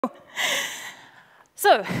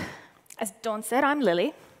So, as Dawn said, I'm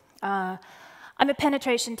Lily. I'm a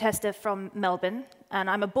penetration tester from Melbourne, and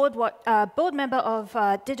I'm a board member of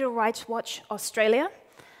Digital Rights Watch Australia,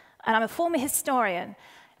 and I'm a former historian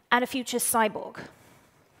and a future cyborg.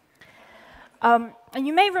 And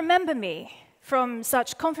you may remember me from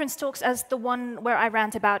such conference talks as the one where I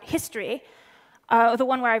rant about history, or the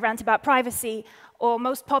one where I rant about privacy, or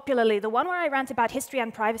most popularly, the one where I rant about history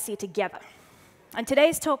and privacy together. And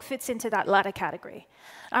today's talk fits into that latter category.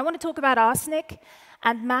 I want to talk about arsenic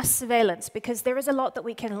and mass surveillance, because there is a lot that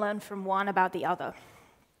we can learn from one about the other.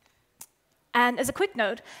 And as a quick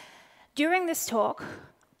note, during this talk,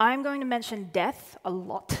 I'm going to mention death a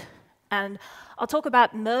lot. And I'll talk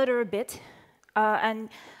about murder a bit, and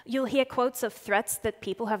you'll hear quotes of threats that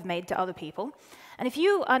people have made to other people. And if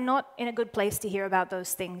you are not in a good place to hear about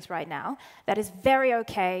those things right now, that is very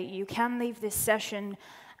okay. You can leave this session,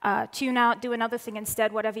 tune out, do another thing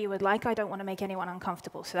instead, whatever you would like. I don't want to make anyone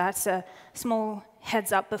uncomfortable. So that's a small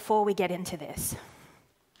heads up before we get into this.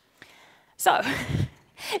 So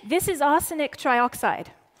this is arsenic trioxide.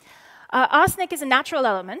 Arsenic is a natural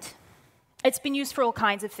element. It's been used for all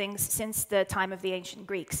kinds of things since the time of the ancient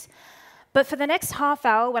Greeks. But for the next half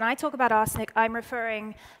hour, when I talk about arsenic, I'm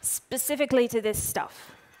referring specifically to this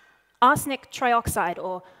stuff. Arsenic trioxide,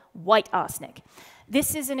 or white arsenic.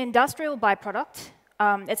 This is an industrial byproduct.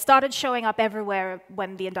 It started showing up everywhere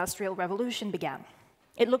when the Industrial Revolution began.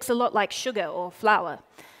 It looks a lot like sugar or flour.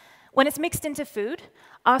 When it's mixed into food,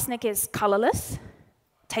 arsenic is colorless,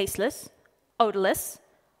 tasteless, odorless,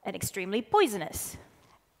 and extremely poisonous.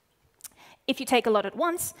 If you take a lot at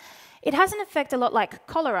once, it has an effect a lot like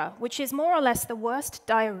cholera, which is more or less the worst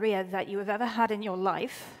diarrhea that you have ever had in your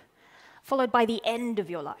life, followed by the end of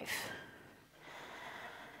your life.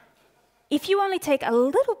 If you only take a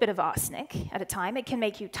little bit of arsenic at a time, it can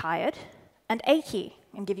make you tired and achy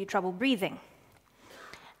and give you trouble breathing.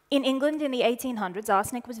 In England in the 1800s,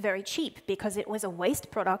 arsenic was very cheap because it was a waste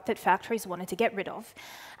product that factories wanted to get rid of,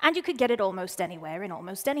 and you could get it almost anywhere in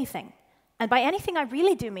almost anything. And by anything, I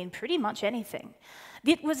really do mean pretty much anything.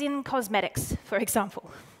 It was in cosmetics, for example.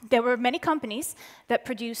 There were many companies that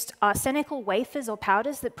produced arsenical wafers or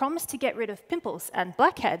powders that promised to get rid of pimples and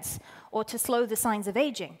blackheads, or to slow the signs of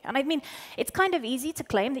aging. And I mean, it's kind of easy to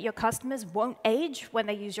claim that your customers won't age when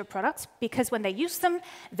they use your products, because when they use them,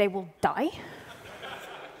 they will die.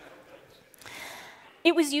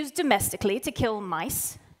 It was used domestically to kill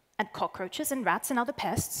mice, and cockroaches and rats and other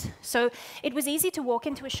pests. So it was easy to walk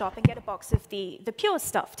into a shop and get a box of the pure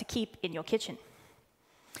stuff to keep in your kitchen.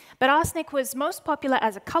 But arsenic was most popular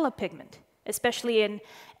as a color pigment, especially in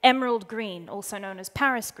emerald green, also known as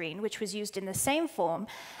Paris green, which was used in the same form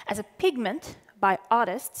as a pigment by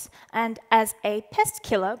artists and as a pest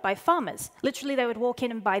killer by farmers. Literally, they would walk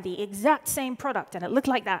in and buy the exact same product, and it looked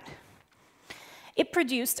like that. It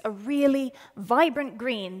produced a really vibrant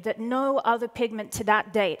green that no other pigment to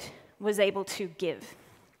that date was able to give.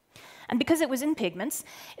 And because it was in pigments,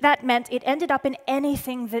 that meant it ended up in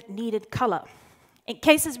anything that needed color.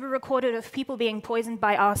 Cases were recorded of people being poisoned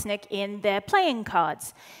by arsenic in their playing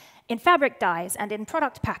cards, in fabric dyes, and in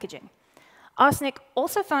product packaging. Arsenic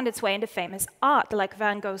also found its way into famous art, like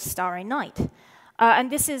Van Gogh's Starry Night.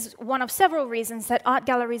 And this is one of several reasons that art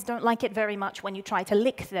galleries don't like it very much when you try to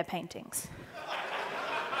lick their paintings.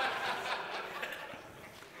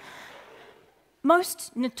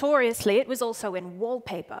 Most notoriously, it was also in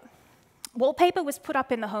wallpaper. Wallpaper was put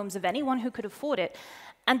up in the homes of anyone who could afford it,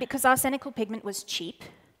 and because arsenical pigment was cheap,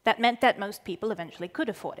 that meant that most people eventually could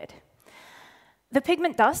afford it. The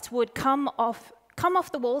pigment dust would come off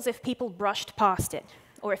the walls if people brushed past it,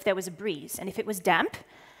 or if there was a breeze. And if it was damp,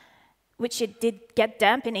 which it did get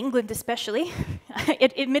damp in England especially,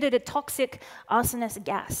 it emitted a toxic arsonous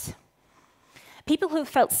gas. People who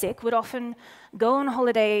felt sick would often go on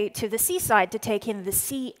holiday to the seaside to take in the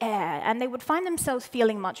sea air, and they would find themselves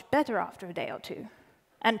feeling much better after a day or two.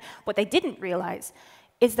 And what they didn't realize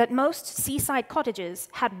is that most seaside cottages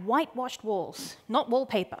had whitewashed walls, not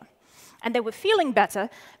wallpaper. And they were feeling better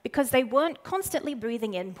because they weren't constantly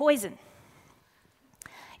breathing in poison.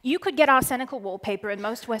 You could get arsenical wallpaper in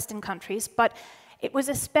most Western countries, but it was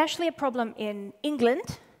especially a problem in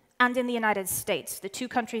England and in the United States, the two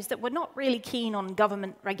countries that were not really keen on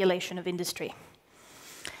government regulation of industry.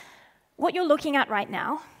 What you're looking at right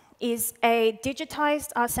now is a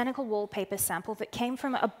digitized arsenical wallpaper sample that came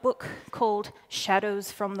from a book called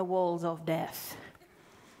Shadows from the Walls of Death.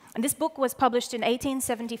 And this book was published in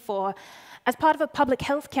 1874 as part of a public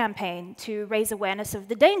health campaign to raise awareness of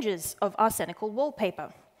the dangers of arsenical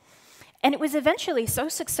wallpaper. And it was eventually so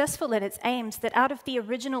successful in its aims that out of the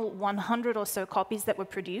original 100 or so copies that were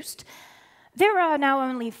produced, There are now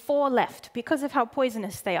only 4 left because of how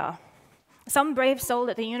poisonous they are. Some brave soul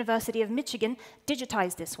at the University of Michigan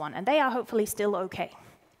digitized this one, and they are hopefully still okay.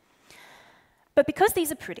 But because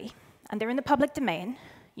these are pretty, and they're in the public domain,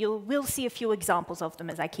 you will see a few examples of them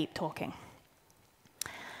as I keep talking.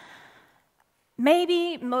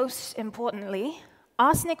 Maybe most importantly,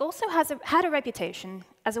 arsenic also had a reputation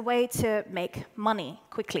as a way to make money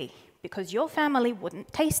quickly, because your family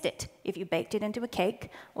wouldn't taste it if you baked it into a cake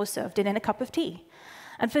or served it in a cup of tea.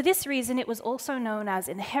 And for this reason, it was also known as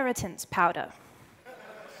inheritance powder.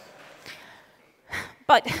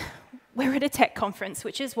 But we're at a tech conference,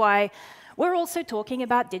 which is why we're also talking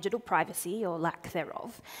about digital privacy, or lack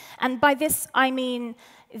thereof. And by this, I mean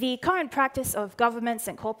the current practice of governments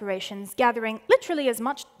and corporations gathering literally as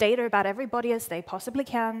much data about everybody as they possibly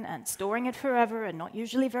can and storing it forever, and not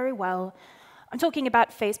usually very well. I'm talking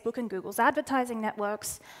about Facebook and Google's advertising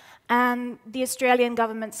networks, and the Australian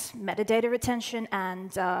government's metadata retention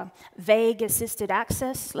and vague assisted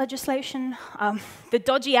access legislation, the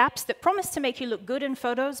dodgy apps that promise to make you look good in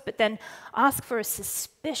photos but then ask for a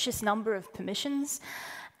suspicious number of permissions,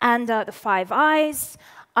 and the 5 Eyes.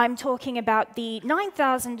 I'm talking about the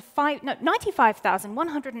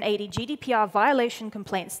 95,180 GDPR violation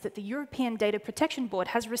complaints that the European Data Protection Board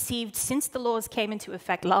has received since the laws came into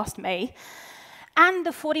effect last May, and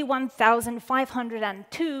the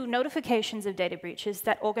 41,502 notifications of data breaches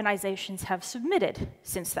that organizations have submitted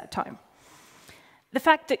since that time. The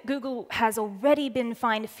fact that Google has already been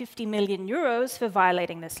fined 50 million euros for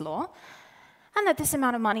violating this law, and that this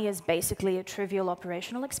amount of money is basically a trivial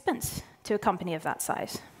operational expense to a company of that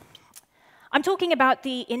size. I'm talking about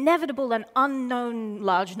the inevitable and unknown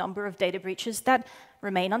large number of data breaches that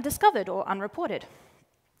remain undiscovered or unreported.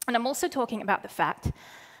 And I'm also talking about the fact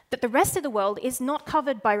that the rest of the world is not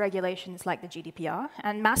covered by regulations like the GDPR,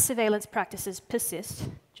 and mass surveillance practices persist,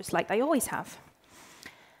 just like they always have.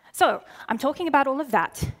 So I'm talking about all of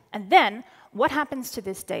that, and then what happens to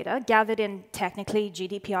this data, gathered in technically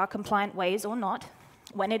GDPR-compliant ways or not,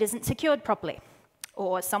 when it isn't secured properly,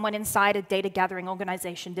 or someone inside a data-gathering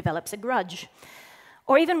organization develops a grudge,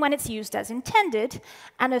 or even when it's used as intended,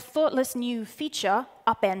 and a thoughtless new feature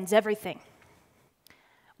upends everything.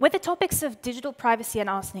 Where the topics of digital privacy and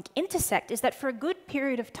arsenic intersect is that for a good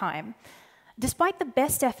period of time, despite the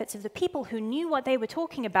best efforts of the people who knew what they were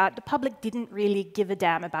talking about, the public didn't really give a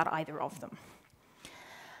damn about either of them.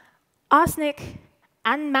 Arsenic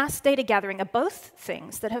and mass data gathering are both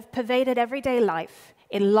things that have pervaded everyday life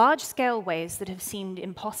in large-scale ways that have seemed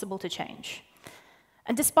impossible to change.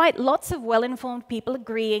 And despite lots of well-informed people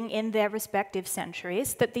agreeing in their respective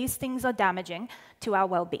centuries that these things are damaging to our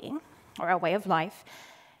well-being or our way of life,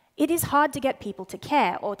 it is hard to get people to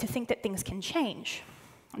care or to think that things can change.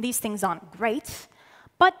 These things aren't great,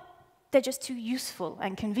 but they're just too useful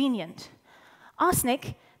and convenient.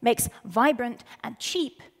 Arsenic makes vibrant and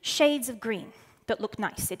cheap shades of green that look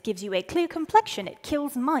nice. It gives you a clear complexion. It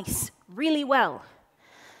kills mice really well.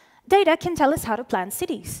 Data can tell us how to plan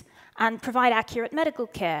cities and provide accurate medical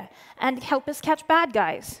care and help us catch bad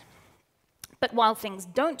guys. But while things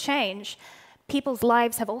don't change, people's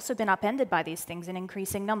lives have also been upended by these things in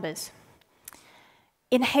increasing numbers.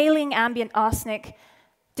 Inhaling ambient arsenic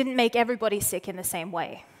didn't make everybody sick in the same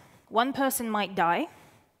way. One person might die,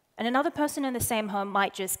 and another person in the same home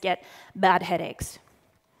might just get bad headaches.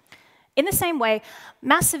 In the same way,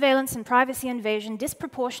 mass surveillance and privacy invasion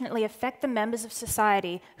disproportionately affect the members of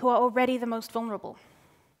society who are already the most vulnerable.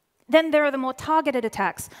 Then there are the more targeted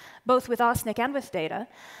attacks, both with arsenic and with data,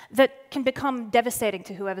 that can become devastating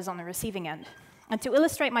to whoever's on the receiving end. And to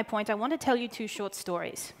illustrate my point, I want to tell you 2 short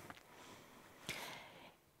stories.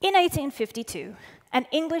 In 1852, an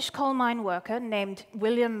English coal mine worker named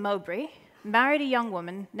William Mowbray married a young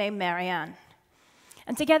woman named Mary Ann,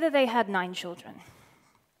 and together they had 9 children.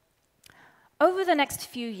 Over the next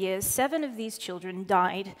few years, 7 of these children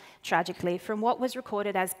died, tragically, from what was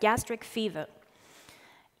recorded as gastric fever.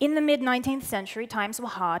 In the mid-19th century, times were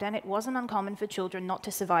hard, and it wasn't uncommon for children not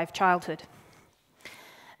to survive childhood.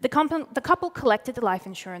 The couple collected the life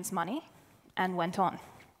insurance money and went on.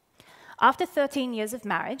 After 13 years of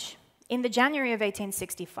marriage, in the January of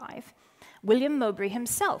 1865, William Mowbray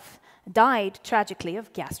himself died tragically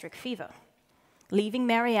of gastric fever, leaving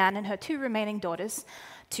Mary Ann and her 2 remaining daughters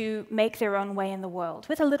to make their own way in the world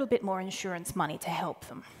with a little bit more insurance money to help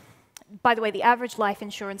them. By the way, the average life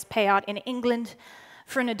insurance payout in England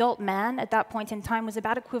for an adult man at that point in time was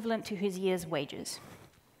about equivalent to his year's wages.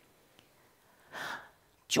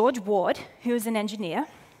 George Ward, who was an engineer,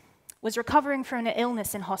 was recovering from an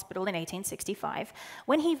illness in hospital in 1865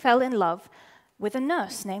 when he fell in love with a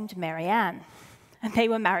nurse named Mary Ann, and they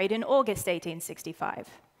were married in August 1865.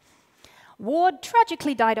 Ward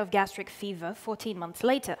tragically died of gastric fever 14 months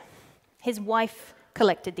later. His wife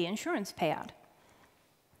collected the insurance payout.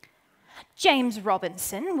 James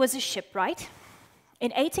Robinson was a shipwright. In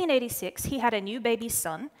 1886, he had a new baby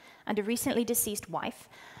son and a recently deceased wife,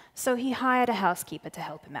 so he hired a housekeeper to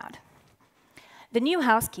help him out. The new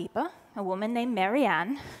housekeeper, a woman named Mary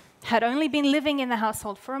Ann, had only been living in the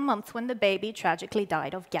household for a month when the baby tragically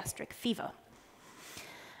died of gastric fever.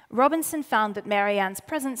 Robinson found that Mary Ann's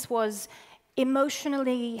presence was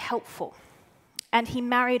emotionally helpful, and he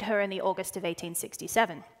married her in the August of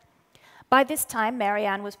 1867. By this time, Mary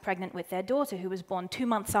Ann was pregnant with their daughter, who was born 2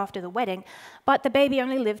 months after the wedding, but the baby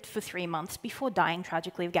only lived for 3 months before dying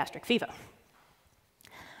tragically of gastric fever.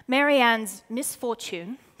 Mary Ann's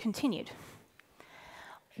misfortune continued.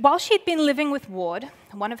 While she'd been living with Ward,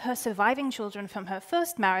 one of her surviving children from her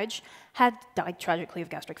first marriage had died tragically of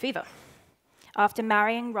gastric fever. After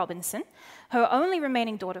marrying Robinson, her only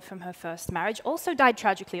remaining daughter from her first marriage also died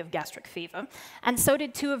tragically of gastric fever, and so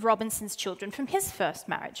did 2 of Robinson's children from his first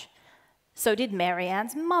marriage. So did Mary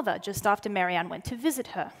Ann's mother just after Mary Ann went to visit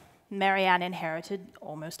her. Mary Ann inherited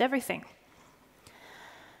almost everything.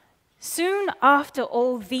 Soon after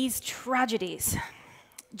all these tragedies,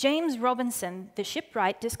 James Robinson, the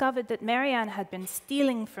shipwright, discovered that Mary Ann had been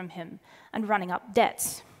stealing from him and running up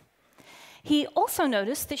debts. He also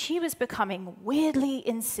noticed that she was becoming weirdly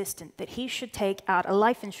insistent that he should take out a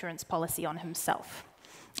life insurance policy on himself,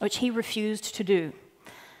 which he refused to do.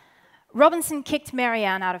 Robinson kicked Mary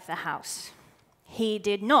Ann out of the house. He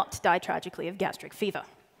did not die tragically of gastric fever.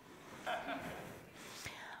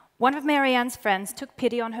 One of Mary Ann's friends took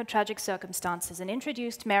pity on her tragic circumstances and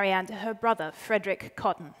introduced Mary Ann to her brother, Frederick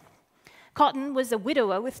Cotton. Cotton was a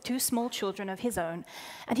widower with 2 small children of his own,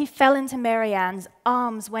 and he fell into Mary Ann's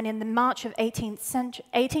arms when in the March of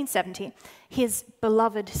 1870, his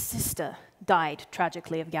beloved sister died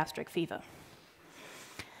tragically of gastric fever.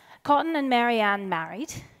 Cotton and Mary Ann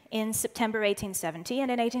married in September 1870,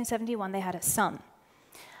 and in 1871 they had a son.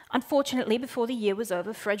 Unfortunately, before the year was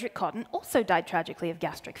over, Frederick Cotton also died tragically of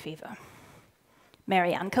gastric fever.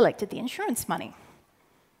 Mary Ann collected the insurance money.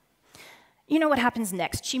 You know what happens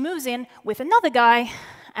next? She moves in with another guy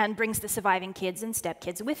and brings the surviving kids and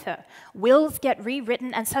stepkids with her. Wills get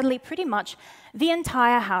rewritten, and suddenly pretty much the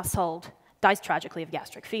entire household dies tragically of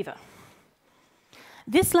gastric fever.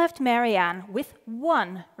 This left Mary Ann with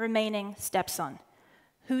 1 remaining stepson,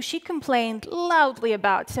 who she complained loudly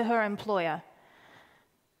about to her employer.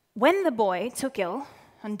 When the boy took ill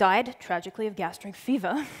and died tragically of gastric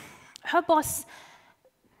fever, her boss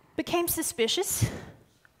became suspicious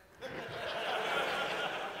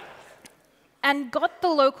and got the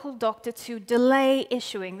local doctor to delay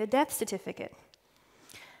issuing the death certificate.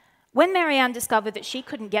 When Mary Ann discovered that she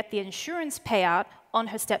couldn't get the insurance payout on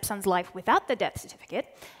her stepson's life without the death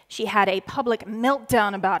certificate, she had a public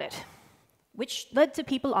meltdown about it, which led to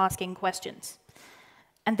people asking questions.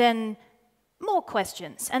 And then more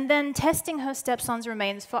questions, and then testing her stepson's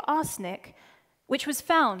remains for arsenic, which was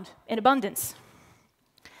found in abundance.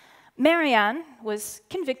 Mary Ann was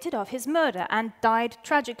convicted of his murder and died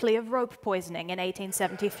tragically of rope poisoning in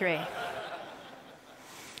 1873.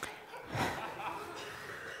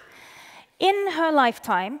 In her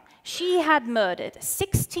lifetime, she had murdered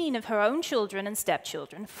 16 of her own children and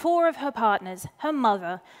stepchildren, 4 of her partners, her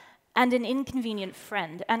mother, and an inconvenient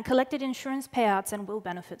friend, and collected insurance payouts and will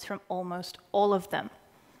benefits from almost all of them.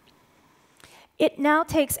 It now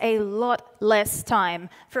takes a lot less time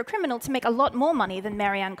for a criminal to make a lot more money than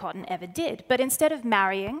Mary Ann Cotton ever did, but instead of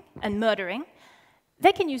marrying and murdering,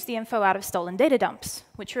 they can use the info out of stolen data dumps,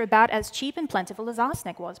 which are about as cheap and plentiful as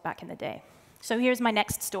arsenic was back in the day. So here's my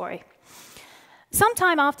next story.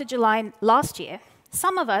 Sometime after July last year,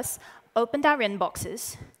 some of us opened our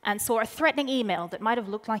inboxes and saw a threatening email that might have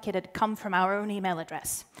looked like it had come from our own email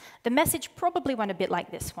address. The message probably went a bit like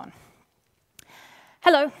this one.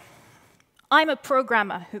 Hello, I'm a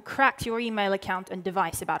programmer who cracked your email account and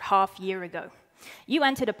device about half a year ago. You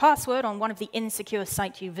entered a password on one of the insecure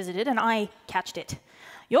sites you visited, and I catched it.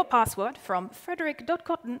 Your password from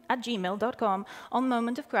frederick.cotton@gmail.com on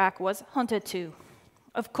Moment of Crack was Hunter2.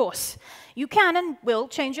 Of course, you can and will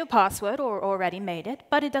change your password or already made it,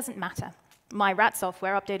 but it doesn't matter. My rat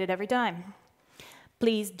software updated every time.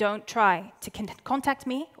 Please don't try to contact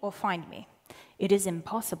me or find me. It is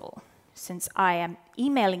impossible, since I am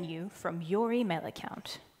emailing you from your email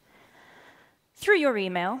account. Through your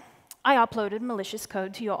email, I uploaded malicious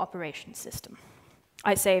code to your operating system.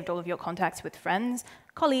 I saved all of your contacts with friends,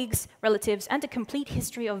 colleagues, relatives, and a complete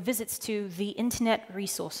history of visits to the internet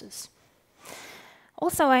resources.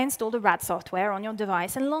 Also, I installed a rat software on your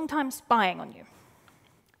device and long-time spying on you.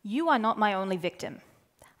 You are not my only victim.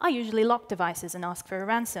 I usually lock devices and ask for a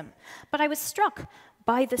ransom. But I was struck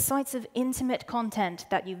by the sites of intimate content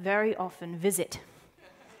that you very often visit.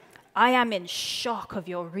 I am in shock of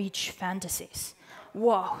your reach fantasies.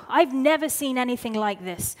 Whoa, I've never seen anything like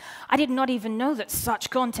this. I did not even know that such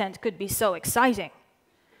content could be so exciting.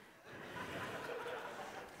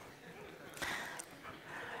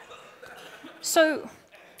 So,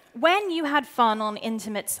 when you had fun on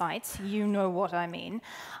intimate sites, you know what I mean,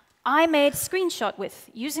 I made a screenshot with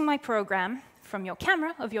using my program from your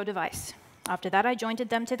camera of your device. After that, I jointed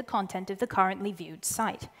them to the content of the currently viewed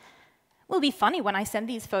site. It will be funny when I send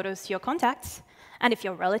these photos to your contacts, and if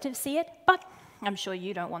your relatives see it, but I'm sure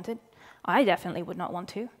you don't want it. I definitely would not want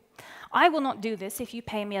to. I will not do this if you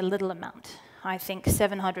pay me a little amount. I think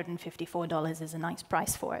 $754 is a nice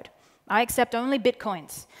price for it. I accept only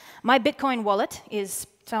Bitcoins. My Bitcoin wallet is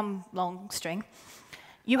some long string.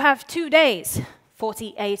 You have 2 days,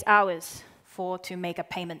 48 hours, to make a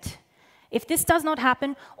payment. If this does not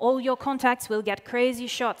happen, all your contacts will get crazy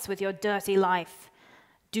shots with your dirty life.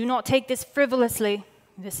 Do not take this frivolously.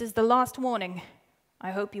 This is the last warning.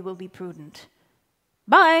 I hope you will be prudent.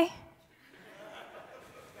 Bye.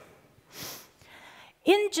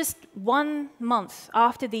 In just 1 month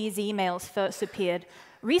after these emails first appeared,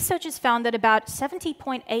 researchers found that about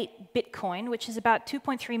 70.8 Bitcoin, which is about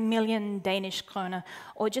 2.3 million Danish kroner,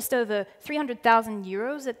 or just over 300,000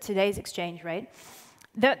 euros at today's exchange rate,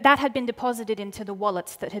 that had been deposited into the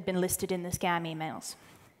wallets that had been listed in the scam emails.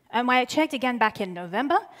 And when I checked again back in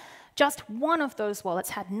November, just one of those wallets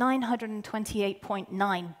had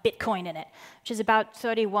 928.9 Bitcoin in it, which is about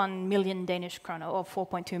 31 million Danish kroner, or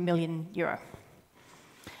 4.2 million euro.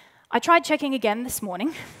 I tried checking again this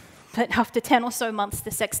morning, but after 10 or so months,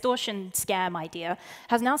 the sextortion scam idea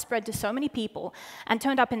has now spread to so many people and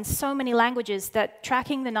turned up in so many languages that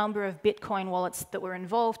tracking the number of Bitcoin wallets that were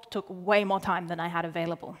involved took way more time than I had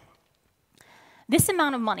available. This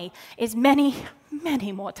amount of money is many,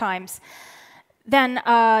 many more times than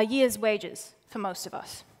a year's wages for most of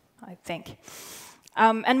us, I think,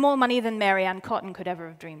 and more money than Mary Ann Cotton could ever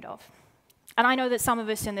have dreamed of. And I know that some of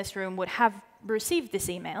us in this room would have received this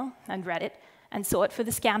email and read it and saw it for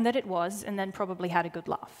the scam that it was, and then probably had a good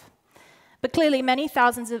laugh. But clearly, many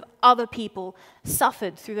thousands of other people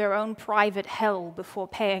suffered through their own private hell before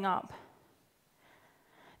paying up.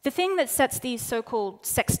 The thing that sets these so-called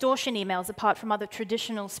sextortion emails apart from other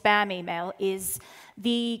traditional spam email is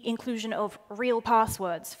the inclusion of real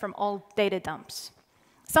passwords from old data dumps.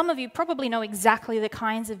 Some of you probably know exactly the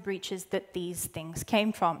kinds of breaches that these things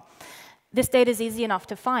came from. This data is easy enough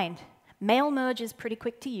to find. Mail merge is pretty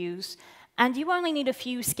quick to use, and you only need a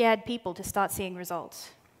few scared people to start seeing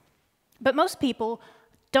results. But most people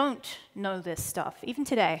don't know this stuff, even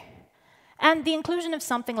today. And the inclusion of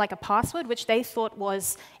something like a password, which they thought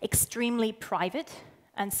was extremely private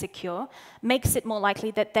and secure, makes it more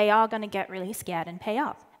likely that they are going to get really scared and pay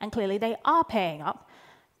up. And clearly they are paying up.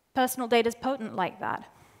 Personal data is potent like that.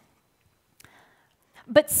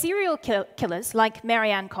 But serial killers, like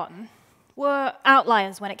Mary Ann Cotton, were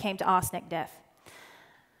outliers when it came to arsenic death.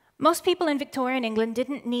 Most people in Victorian England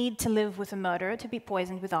didn't need to live with a murderer to be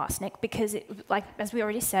poisoned with arsenic because, as we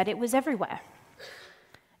already said, it was everywhere.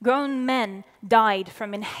 Grown men died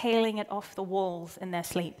from inhaling it off the walls in their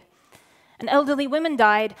sleep. And elderly women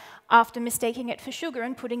died after mistaking it for sugar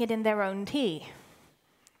and putting it in their own tea.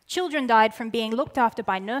 Children died from being looked after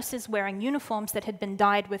by nurses wearing uniforms that had been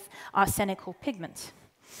dyed with arsenical pigments.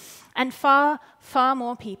 And far, far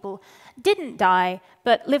more people didn't die,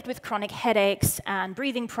 but lived with chronic headaches and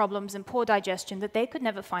breathing problems and poor digestion that they could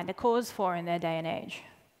never find a cause for in their day and age.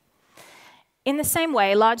 In the same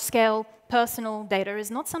way, large-scale personal data is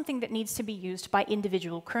not something that needs to be used by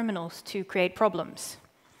individual criminals to create problems.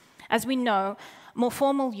 As we know, more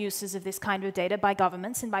formal uses of this kind of data by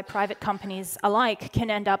governments and by private companies alike can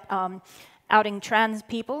end up outing trans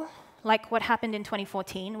people, like what happened in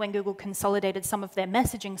 2014 when Google consolidated some of their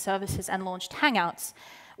messaging services and launched Hangouts,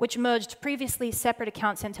 which merged previously separate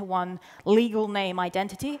accounts into one legal name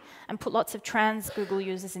identity and put lots of trans Google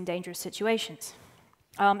users in dangerous situations.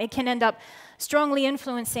 It can end up strongly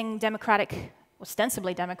influencing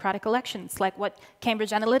ostensibly democratic elections, like what Cambridge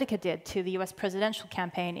Analytica did to the US presidential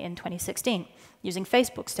campaign in 2016, using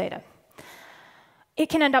Facebook's data. It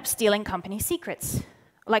can end up stealing company secrets,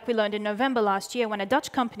 like we learned in November last year when a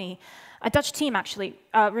Dutch team actually,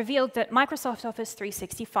 revealed that Microsoft Office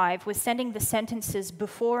 365 was sending the sentences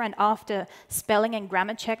before and after spelling and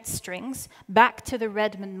grammar-checked strings back to the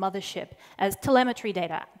Redmond mothership as telemetry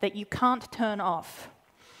data that you can't turn off.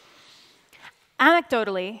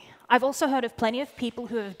 Anecdotally, I've also heard of plenty of people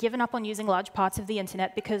who have given up on using large parts of the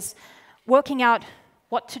internet because working out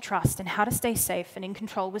what to trust and how to stay safe and in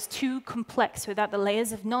control was too complex without the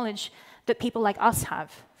layers of knowledge that people like us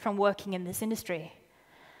have from working in this industry.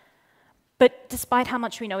 But despite how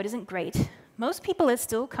much we know it isn't great, most people are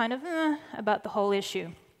still kind of about the whole issue.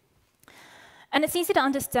 And it's easy to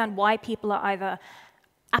understand why people are either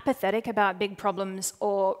apathetic about big problems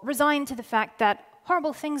or resigned to the fact that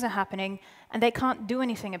horrible things are happening and they can't do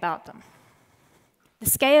anything about them. The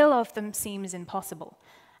scale of them seems impossible,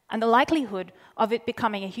 and the likelihood of it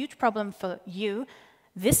becoming a huge problem for you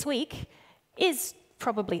this week is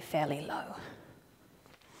probably fairly low.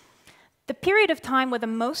 The period of time where the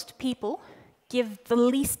most people give the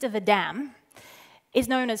least of a damn is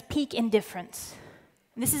known as peak indifference.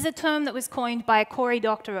 This is a term that was coined by Cory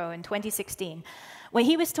Doctorow in 2016, where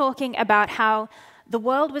he was talking about how the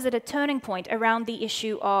world was at a turning point around the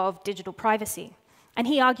issue of digital privacy. And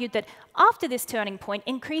he argued that after this turning point,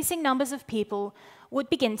 increasing numbers of people would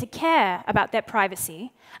begin to care about their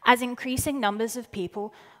privacy, as increasing numbers of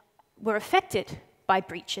people were affected by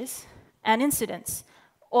breaches and incidents,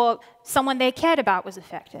 or someone they cared about was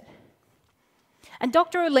affected. And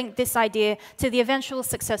Doctorow linked this idea to the eventual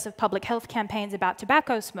success of public health campaigns about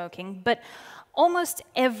tobacco smoking, but almost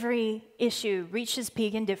every issue reaches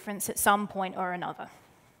peak indifference at some point or another.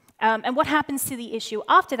 And what happens to the issue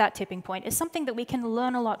after that tipping point is something that we can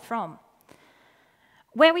learn a lot from.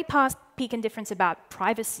 Where we pass peak indifference about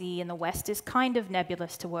privacy in the West is kind of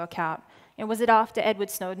nebulous to work out. Was it after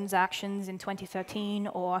Edward Snowden's actions in 2013,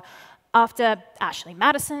 or after Ashley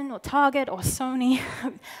Madison, or Target, or Sony?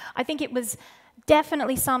 I think it was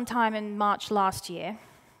definitely sometime in March last year,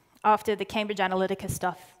 after the Cambridge Analytica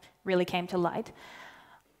stuff really came to light.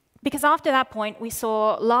 Because after that point, we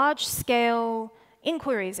saw large-scale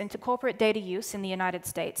inquiries into corporate data use in the United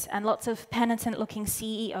States, and lots of penitent-looking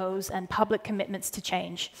CEOs and public commitments to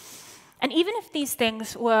change. And even if these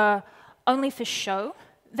things were only for show,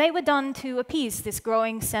 they were done to appease this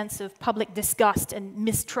growing sense of public disgust and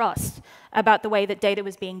mistrust about the way that data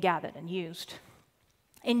was being gathered and used.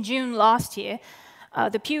 In June last year,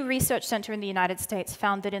 the Pew Research Center in the United States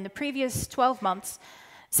found that in the previous 12 months,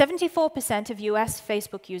 74% of US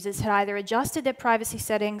Facebook users had either adjusted their privacy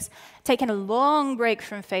settings, taken a long break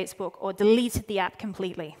from Facebook, or deleted the app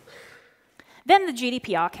completely. Then the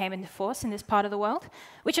GDPR came into force in this part of the world,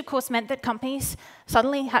 which of course meant that companies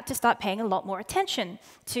suddenly had to start paying a lot more attention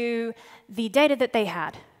to the data that they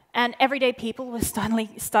had. And everyday people were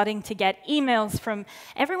suddenly starting to get emails from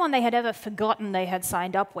everyone they had ever forgotten they had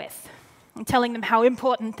signed up with, and telling them how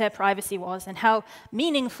important their privacy was and how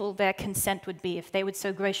meaningful their consent would be if they would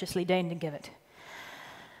so graciously deign to give it.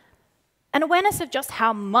 An awareness of just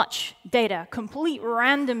how much data complete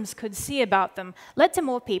randoms could see about them led to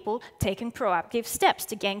more people taking proactive steps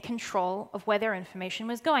to gain control of where their information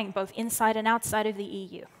was going, both inside and outside of the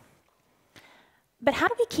EU. But how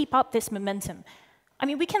do we keep up this momentum? I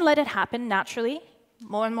mean, we can let it happen naturally,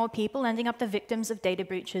 more and more people ending up the victims of data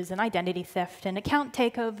breaches and identity theft and account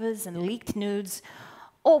takeovers and leaked nudes,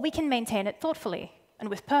 or we can maintain it thoughtfully and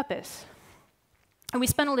with purpose. And we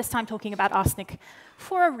spent all this time talking about arsenic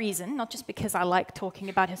for a reason, not just because I like talking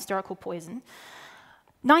about historical poison.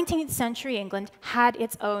 19th century England had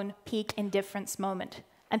its own peak indifference moment,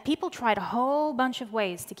 and people tried a whole bunch of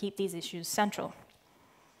ways to keep these issues central.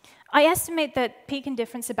 I estimate that peak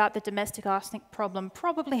indifference about the domestic arsenic problem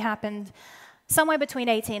probably happened somewhere between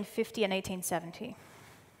 1850 and 1870.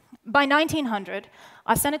 By 1900,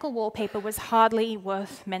 arsenical wallpaper was hardly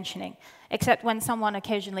worth mentioning, except when someone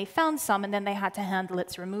occasionally found some and then they had to handle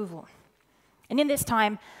its removal. And in this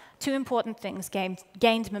time, two important things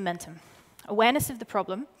gained momentum: awareness of the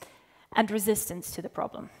problem and resistance to the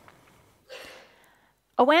problem.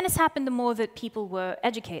 Awareness happened the more that people were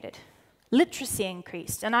educated. Literacy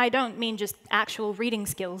increased, and I don't mean just actual reading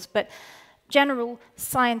skills, but general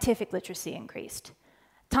scientific literacy increased.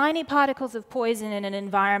 Tiny particles of poison in an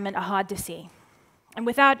environment are hard to see. And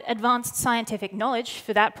without advanced scientific knowledge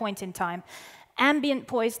for that point in time, ambient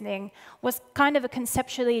poisoning was kind of a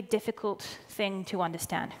conceptually difficult thing to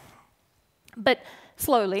understand. But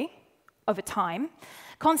slowly, over time,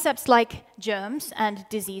 concepts like germs and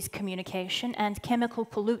disease communication and chemical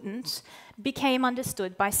pollutants became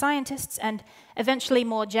understood by scientists and eventually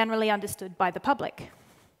more generally understood by the public.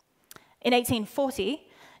 In 1840,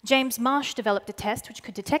 James Marsh developed a test which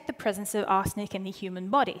could detect the presence of arsenic in the human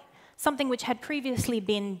body, something which had previously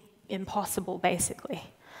been impossible, basically.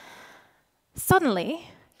 Suddenly,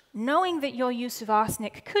 knowing that your use of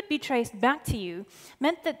arsenic could be traced back to you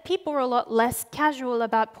meant that people were a lot less casual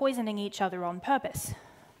about poisoning each other on purpose.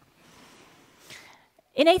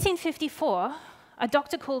 In 1854, a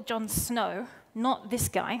doctor called John Snow, not this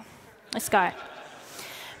guy,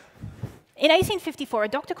 In 1854, a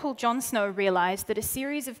doctor called John Snow realized that a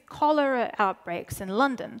series of cholera outbreaks in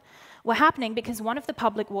London were happening because one of the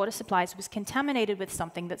public water supplies was contaminated with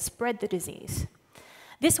something that spread the disease.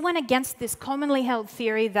 This went against this commonly held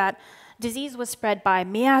theory that disease was spread by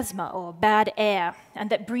miasma, or bad air, and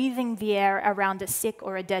that breathing the air around a sick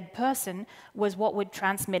or a dead person was what would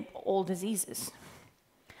transmit all diseases.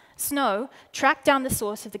 Snow tracked down the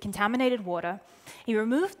source of the contaminated water. He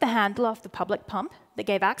removed the handle off the public pump that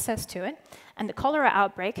gave access to it, and the cholera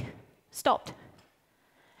outbreak stopped.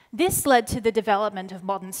 This led to the development of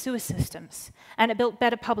modern sewer systems, and it built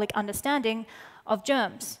better public understanding of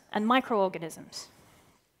germs and microorganisms.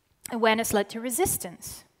 Awareness led to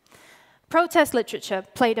resistance. Protest literature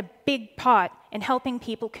played a big part in helping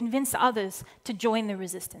people convince others to join the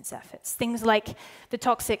resistance efforts. Things like the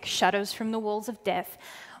toxic Shadows from the Walls of Death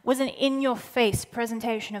was an in-your-face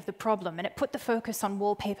presentation of the problem, and it put the focus on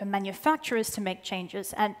wallpaper manufacturers to make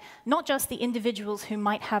changes, and not just the individuals who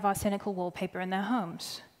might have arsenical wallpaper in their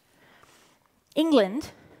homes. England,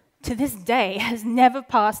 to this day, has never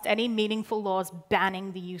passed any meaningful laws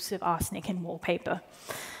banning the use of arsenic in wallpaper.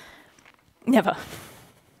 Never.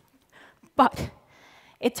 But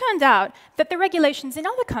it turned out that the regulations in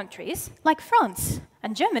other countries, like France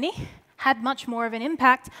and Germany, had much more of an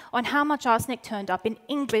impact on how much arsenic turned up in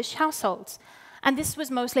English households. And this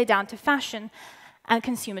was mostly down to fashion and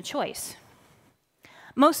consumer choice.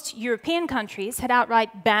 Most European countries had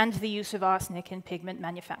outright banned the use of arsenic in pigment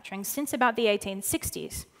manufacturing since about the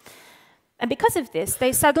 1860s. And because of this,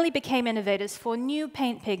 they suddenly became innovators for new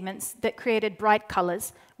paint pigments that created bright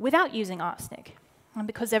colors without using arsenic. And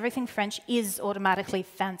because everything French is automatically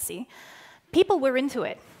fancy, people were into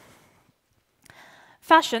it.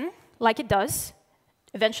 Fashion, like it does,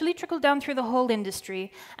 eventually trickled down through the whole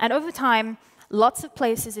industry, and over time, lots of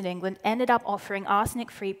places in England ended up offering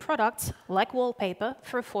arsenic-free products, like wallpaper,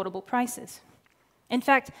 for affordable prices. In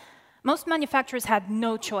fact, most manufacturers had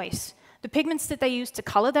no choice. The pigments that they used to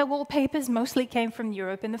color their wallpapers mostly came from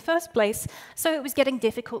Europe in the first place, so it was getting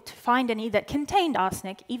difficult to find any that contained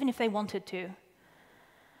arsenic, even if they wanted to.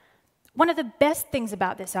 One of the best things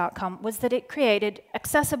about this outcome was that it created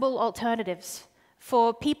accessible alternatives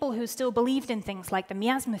for people who still believed in things like the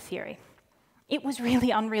miasma theory. It was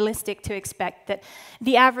really unrealistic to expect that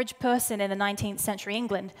the average person in the 19th century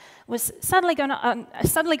England was suddenly going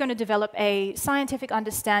to develop a scientific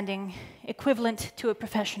understanding equivalent to a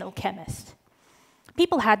professional chemist.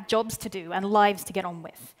 People had jobs to do and lives to get on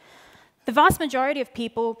with. The vast majority of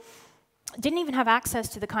people didn't even have access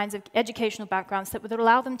to the kinds of educational backgrounds that would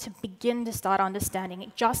allow them to begin to start understanding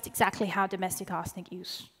just exactly how domestic arsenic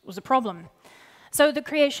use was a problem. So the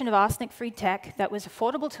creation of arsenic-free tech that was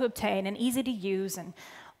affordable to obtain and easy to use and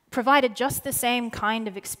provided just the same kind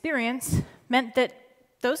of experience meant that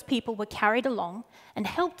those people were carried along and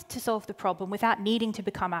helped to solve the problem without needing to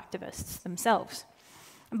become activists themselves.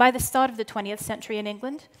 And by the start of the 20th century in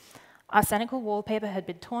England, arsenical wallpaper had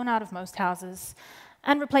been torn out of most houses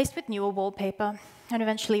and replaced with newer wallpaper, and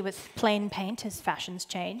eventually with plain paint as fashions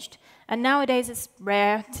changed. And nowadays it's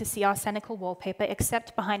rare to see arsenical wallpaper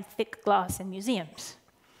except behind thick glass in museums.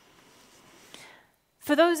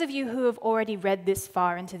 For those of you who have already read this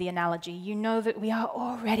far into the analogy, you know that we are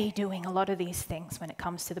already doing a lot of these things when it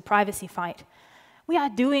comes to the privacy fight. We are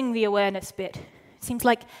doing the awareness bit. It seems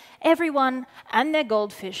like everyone and their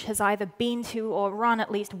goldfish has either been to or run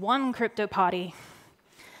at least one crypto party.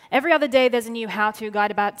 Every other day, there's a new how-to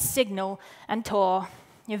guide about Signal and Tor.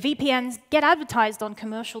 VPNs get advertised on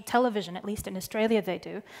commercial television, at least in Australia they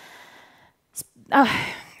do.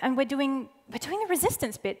 And we're doing the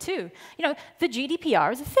resistance bit too. You know, the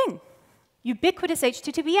GDPR is a thing. Ubiquitous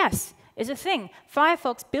HTTPS is a thing.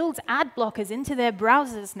 Firefox builds ad blockers into their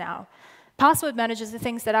browsers now. Password managers are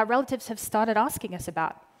things that our relatives have started asking us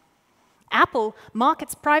about. Apple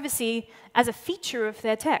markets privacy as a feature of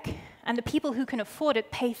their tech, and the people who can afford it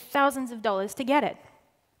pay thousands of dollars to get it.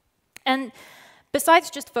 And besides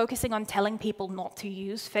just focusing on telling people not to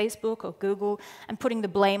use Facebook or Google and putting the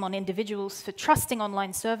blame on individuals for trusting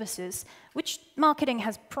online services, which marketing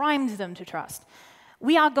has primed them to trust,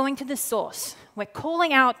 we are going to the source. We're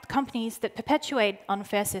calling out companies that perpetuate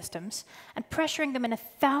unfair systems and pressuring them in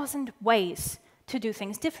 1,000 ways to do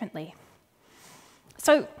things differently.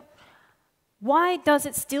 So, why does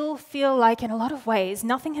it still feel like, in a lot of ways,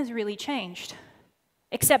 nothing has really changed?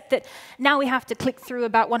 Except that now we have to click through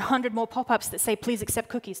about 100 more pop-ups that say, please accept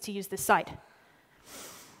cookies to use this site.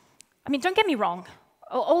 I mean, don't get me wrong.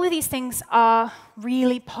 All of these things are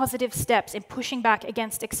really positive steps in pushing back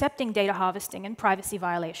against accepting data harvesting and privacy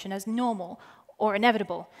violation as normal or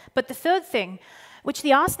inevitable. But the third thing, which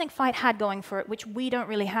the arsenic fight had going for it, which we don't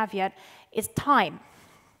really have yet, is time.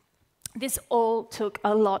 This all took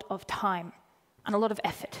a lot of time and a lot of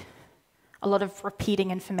effort, a lot of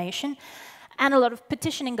repeating information, and a lot of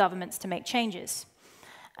petitioning governments to make changes.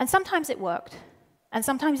 And sometimes it worked, and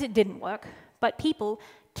sometimes it didn't work, but people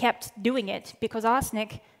kept doing it because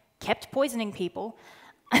arsenic kept poisoning people,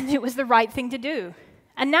 and it was the right thing to do.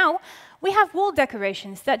 And now we have wall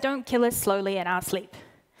decorations that don't kill us slowly in our sleep.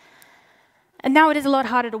 And now it is a lot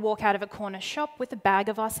harder to walk out of a corner shop with a bag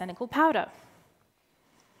of arsenical powder.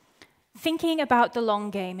 Thinking about the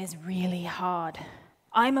long game is really hard.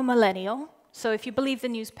 I'm a millennial, so if you believe the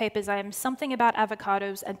newspapers, I am something about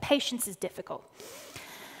avocados, and patience is difficult.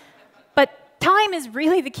 But time is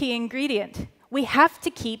really the key ingredient. We have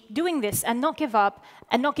to keep doing this and not give up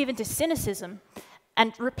and not give in to cynicism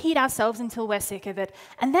and repeat ourselves until we're sick of it,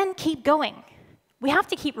 and then keep going. We have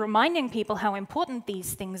to keep reminding people how important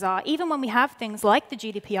these things are, even when we have things like the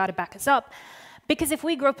GDPR to back us up, because if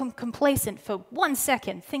we grow complacent for 1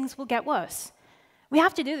 second, things will get worse. We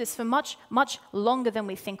have to do this for much, much longer than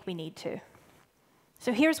we think we need to.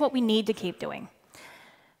 So here's what we need to keep doing.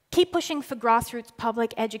 Keep pushing for grassroots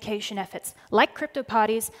public education efforts, like crypto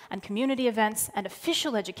parties and community events and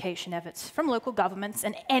official education efforts from local governments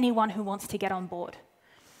and anyone who wants to get on board.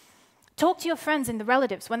 Talk to your friends and the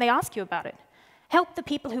relatives when they ask you about it. Help the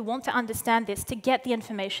people who want to understand this to get the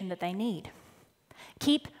information that they need.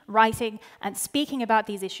 Keep writing and speaking about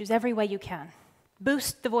these issues every way you can.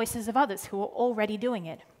 Boost the voices of others who are already doing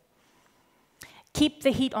it. Keep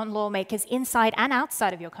the heat on lawmakers inside and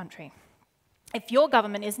outside of your country. If your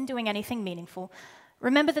government isn't doing anything meaningful,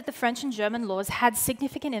 remember that the French and German laws had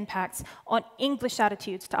significant impacts on English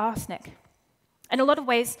attitudes to arsenic. In a lot of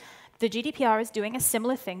ways, the GDPR is doing a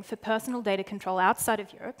similar thing for personal data control outside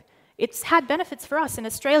of Europe. It's had benefits for us in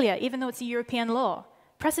Australia, even though it's a European law.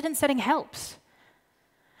 Precedent setting helps.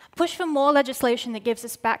 Push for more legislation that gives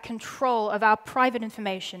us back control of our private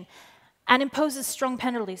information and imposes strong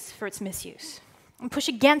penalties for its misuse. And push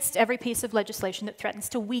against every piece of legislation that threatens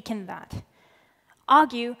to weaken that.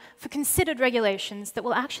 Argue for considered regulations that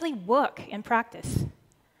will actually work in practice.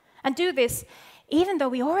 And do this even though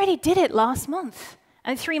we already did it last month,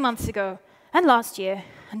 and 3 months ago, and last year,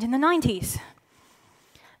 and in the 90s.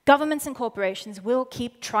 Governments and corporations will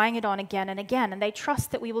keep trying it on again and again, and they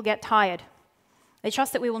trust that we will get tired. They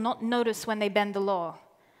trust that we will not notice when they bend the law.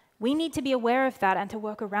 We need to be aware of that and to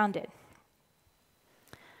work around it.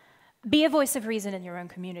 Be a voice of reason in your own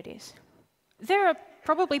communities. There are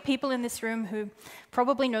probably people in this room who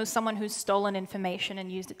probably know someone who's stolen information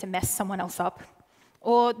and used it to mess someone else up,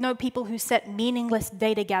 or know people who set meaningless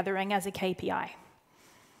data gathering as a KPI.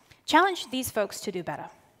 Challenge these folks to do better.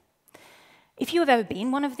 If you have ever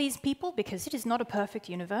been one of these people, because it is not a perfect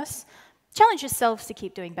universe, challenge yourselves to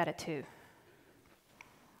keep doing better too.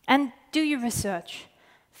 And do your research.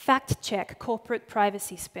 Fact-check corporate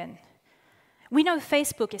privacy spin. We know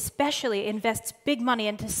Facebook especially invests big money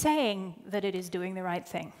into saying that it is doing the right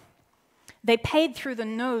thing. They paid through the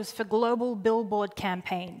nose for global billboard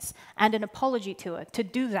campaigns and an apology tour to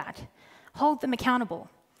do that. Hold them accountable.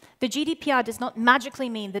 The GDPR does not magically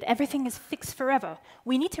mean that everything is fixed forever.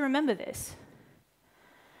 We need to remember this.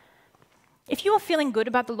 If you are feeling good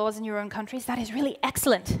about the laws in your own countries, that is really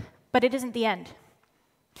excellent, but it isn't the end.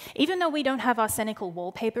 Even though we don't have arsenical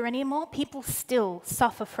wallpaper anymore, people still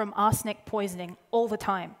suffer from arsenic poisoning all the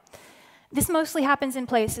time. This mostly happens in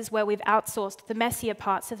places where we've outsourced the messier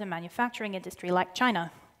parts of the manufacturing industry, like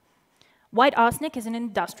China. White arsenic is an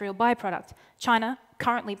industrial byproduct. China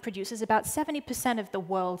currently produces about 70% of the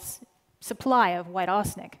world's supply of white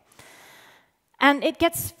arsenic. And it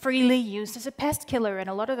gets freely used as a pest killer in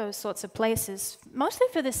a lot of those sorts of places, mostly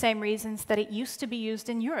for the same reasons that it used to be used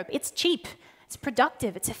in Europe. It's cheap. It's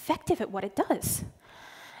productive, it's effective at what it does.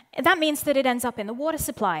 And that means that it ends up in the water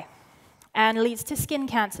supply and leads to skin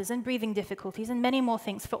cancers and breathing difficulties and many more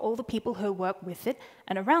things for all the people who work with it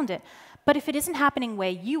and around it. But if it isn't happening where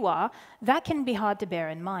you are, that can be hard to bear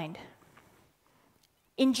in mind.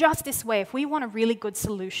 In just this way, if we want a really good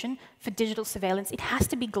solution for digital surveillance, it has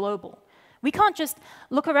to be global. We can't just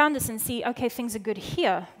look around us and see, okay, things are good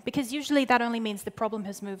here, because usually that only means the problem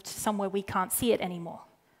has moved somewhere we can't see it anymore.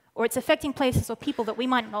 Or it's affecting places or people that we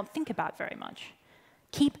might not think about very much.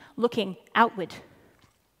 Keep looking outward.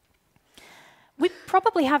 We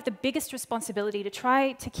probably have the biggest responsibility to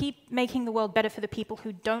try to keep making the world better for the people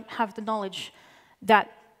who don't have the knowledge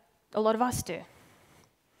that a lot of us do.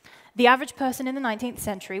 The average person in the 19th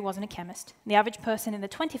century wasn't a chemist. The average person in the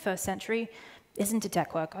 21st century isn't a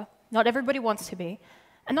tech worker. Not everybody wants to be,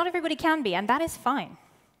 and not everybody can be, and that is fine.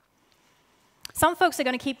 Some folks are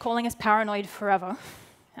going to keep calling us paranoid forever,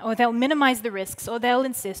 or they'll minimize the risks, or they'll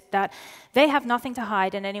insist that they have nothing to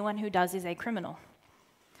hide and anyone who does is a criminal.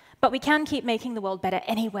 But we can keep making the world better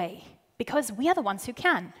anyway, because we are the ones who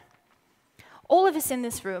can. All of us in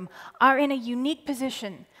this room are in a unique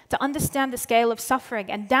position to understand the scale of suffering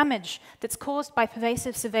and damage that's caused by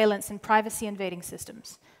pervasive surveillance and privacy invading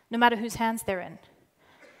systems, no matter whose hands they're in.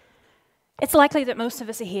 It's likely that most of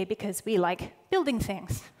us are here because we like building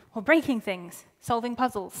things, or breaking things, solving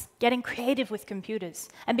puzzles, getting creative with computers.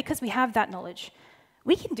 And because we have that knowledge,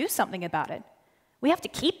 we can do something about it. We have to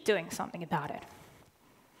keep doing something about it.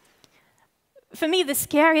 For me, the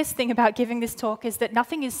scariest thing about giving this talk is that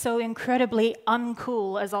nothing is so incredibly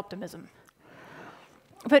uncool as optimism.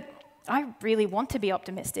 But I really want to be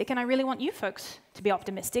optimistic, and I really want you folks to be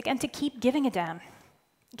optimistic and to keep giving a damn.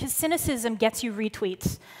 Because cynicism gets you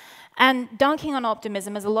retweets, and dunking on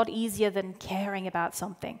optimism is a lot easier than caring about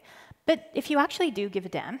something. But if you actually do give a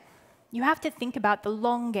damn, you have to think about the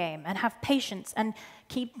long game and have patience and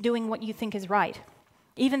keep doing what you think is right,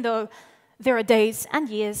 even though there are days and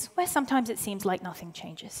years where sometimes it seems like nothing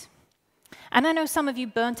changes. And I know some of you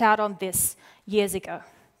burnt out on this years ago,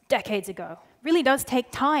 decades ago. It really does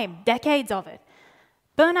take time, decades of it.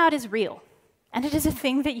 Burnout is real, and it is a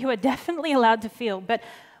thing that you are definitely allowed to feel, but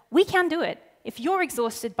we can do it. If you're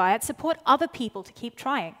exhausted by it, support other people to keep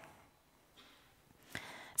trying.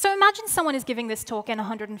 So imagine someone is giving this talk in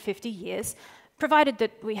 150 years, provided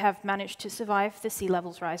that we have managed to survive the sea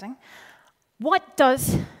levels rising. What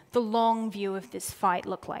does the long view of this fight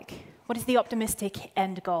look like? What is the optimistic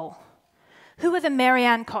end goal? Who are the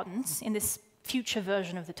Marianne Cottons in this future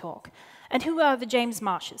version of the talk? And who are the James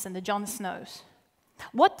Marshes and the Jon Snows?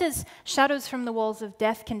 What does Shadows from the Walls of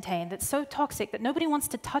Death contain that's so toxic that nobody wants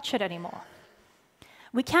to touch it anymore?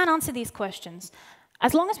 We can answer these questions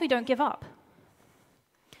as long as we don't give up.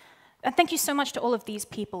 And thank you so much to all of these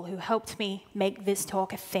people who helped me make this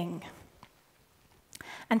talk a thing.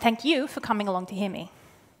 And thank you for coming along to hear me.